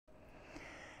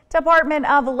Department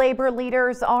of Labor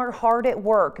leaders are hard at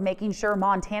work making sure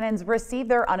Montanans receive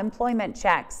their unemployment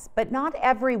checks, but not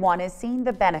everyone is seeing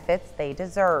the benefits they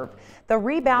deserve. The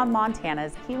Rebound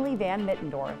Montana's Keely Van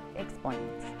Mittendorf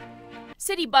explains.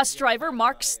 City bus driver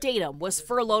Mark Statham was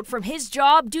furloughed from his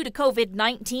job due to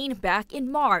COVID-19 back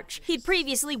in March. He'd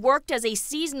previously worked as a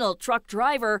seasonal truck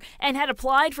driver and had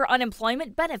applied for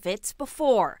unemployment benefits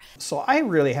before. So I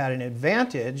really had an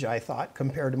advantage, I thought,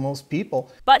 compared to most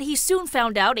people. But he soon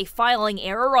found out a filing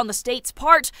error on the state's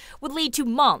part would lead to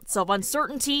months of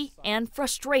uncertainty and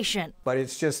frustration. But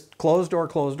it's just closed door,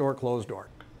 closed door, closed door.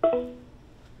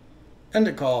 End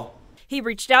of call. He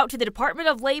reached out to the Department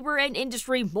of Labor and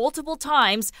Industry multiple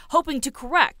times, hoping to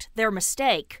correct their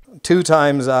mistake. 2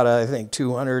 times out of, I think,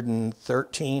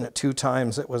 213, 2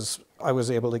 times I was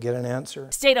able to get an answer.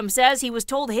 Statham says he was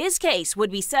told his case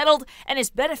would be settled and his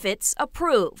benefits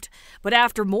approved. But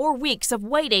after more weeks of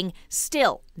waiting,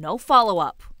 still no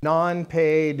follow-up.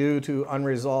 Non-pay due to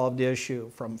unresolved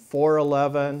issue from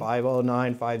 411,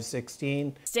 509,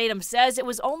 516. Statham says it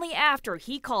was only after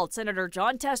he called Senator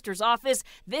Jon Tester's office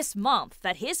this month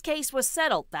that his case was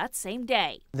settled that same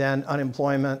day. Then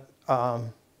unemployment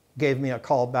gave me a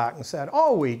call back and said,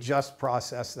 oh, we just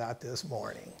processed that this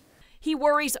morning. He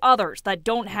worries others that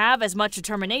don't have as much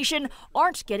determination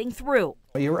aren't getting through.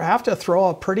 You have to throw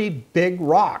a pretty big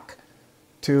rock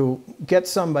to get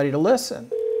somebody to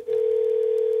listen.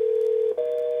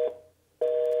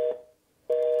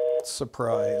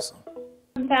 Surprise.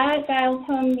 That dial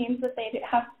tone means that they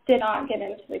did not get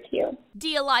into the queue.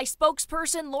 DLI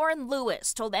spokesperson Lauren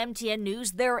Lewis told MTN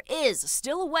News there is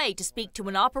still a way to speak to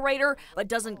an operator, but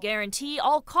doesn't guarantee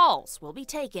all calls will be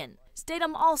taken.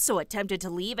 Statham also attempted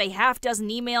to leave a half-dozen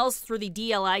emails through the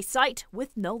DLI site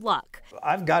with no luck.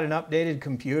 I've got an updated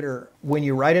computer. When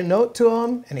you write a note to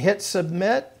them and hit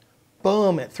submit,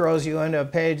 boom, it throws you into a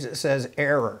page that says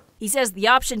error. He says the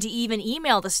option to even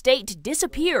email the state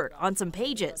disappeared on some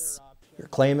pages. Your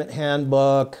claimant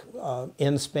handbook,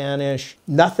 in Spanish,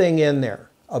 nothing in there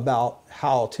about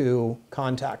how to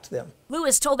contact them.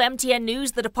 Lewis told MTN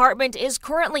News the department is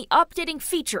currently updating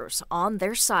features on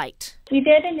their site. We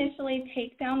did initially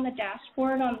take down the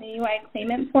dashboard on the UI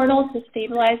claimant portal to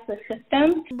stabilize the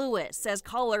system. Lewis says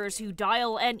callers who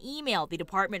dial and email the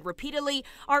department repeatedly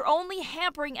are only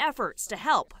hampering efforts to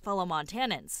help fellow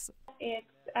Montanans. It's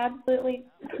absolutely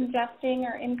congesting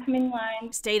our incoming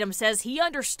lines. Statham says he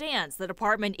understands the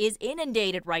department is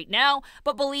inundated right now,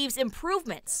 but believes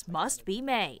improvements must be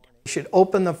made. They should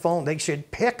open the phone. They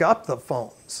should pick up the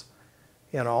phones.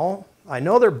 You know, I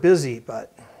know they're busy,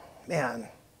 but man.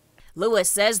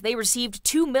 Lewis says they received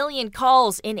 2 million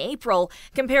calls in April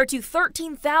compared to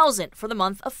 13,000 for the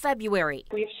month of February.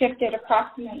 We've shifted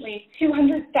approximately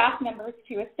 200 staff members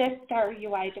to assist our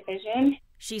UI division.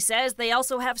 She says they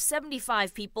also have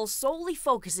 75 people solely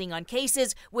focusing on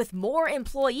cases with more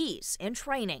employees in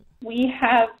training. We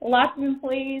have lots of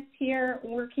employees here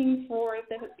working for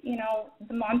the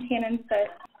Montanans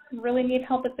that really need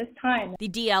help at this time. The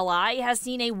DLI has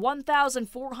seen a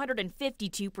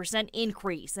 1,452%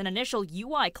 increase in initial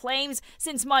UI claims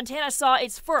since Montana saw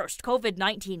its first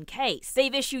COVID-19 case.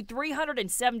 They've issued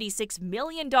 $376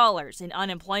 million in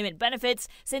unemployment benefits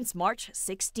since March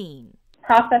 16.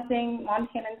 Processing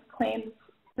Montanans' claims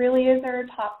really is our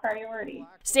top priority.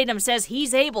 Statham says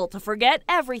he's able to forget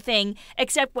everything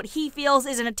except what he feels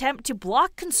is an attempt to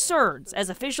block concerns as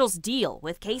officials deal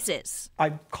with cases.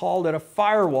 I've called it a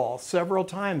firewall several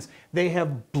times. They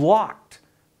have blocked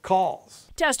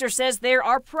calls. Tester says there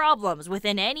are problems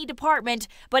within any department,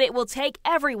 but it will take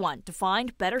everyone to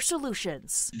find better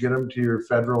solutions. Get them to your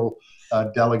federal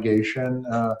delegation.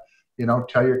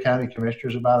 Tell your county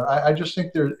commissioners about it. I just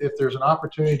think if there's an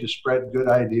opportunity to spread good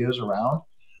ideas around,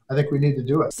 I think we need to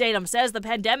do it. Statham says the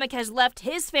pandemic has left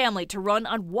his family to run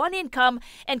on one income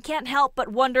and can't help but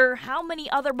wonder how many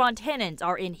other Montanans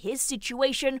are in his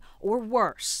situation or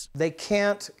worse. They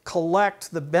can't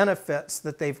collect the benefits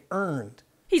that they've earned.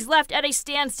 He's left at a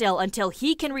standstill until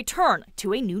he can return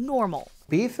to a new normal.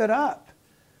 Beef it up.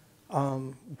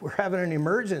 We're having an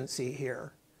emergency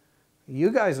here.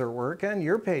 You guys are working,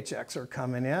 your paychecks are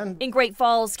coming in. In Great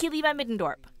Falls, Keely Van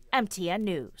Mittendorf, MTN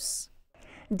News.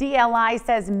 DLI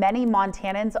says many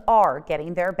Montanans are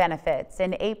getting their benefits.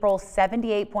 In April,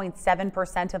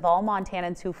 78.7% of all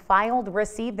Montanans who filed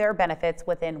received their benefits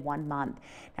within 1 month.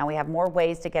 Now we have more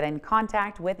ways to get in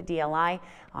contact with DLI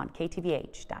on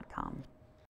ktvh.com.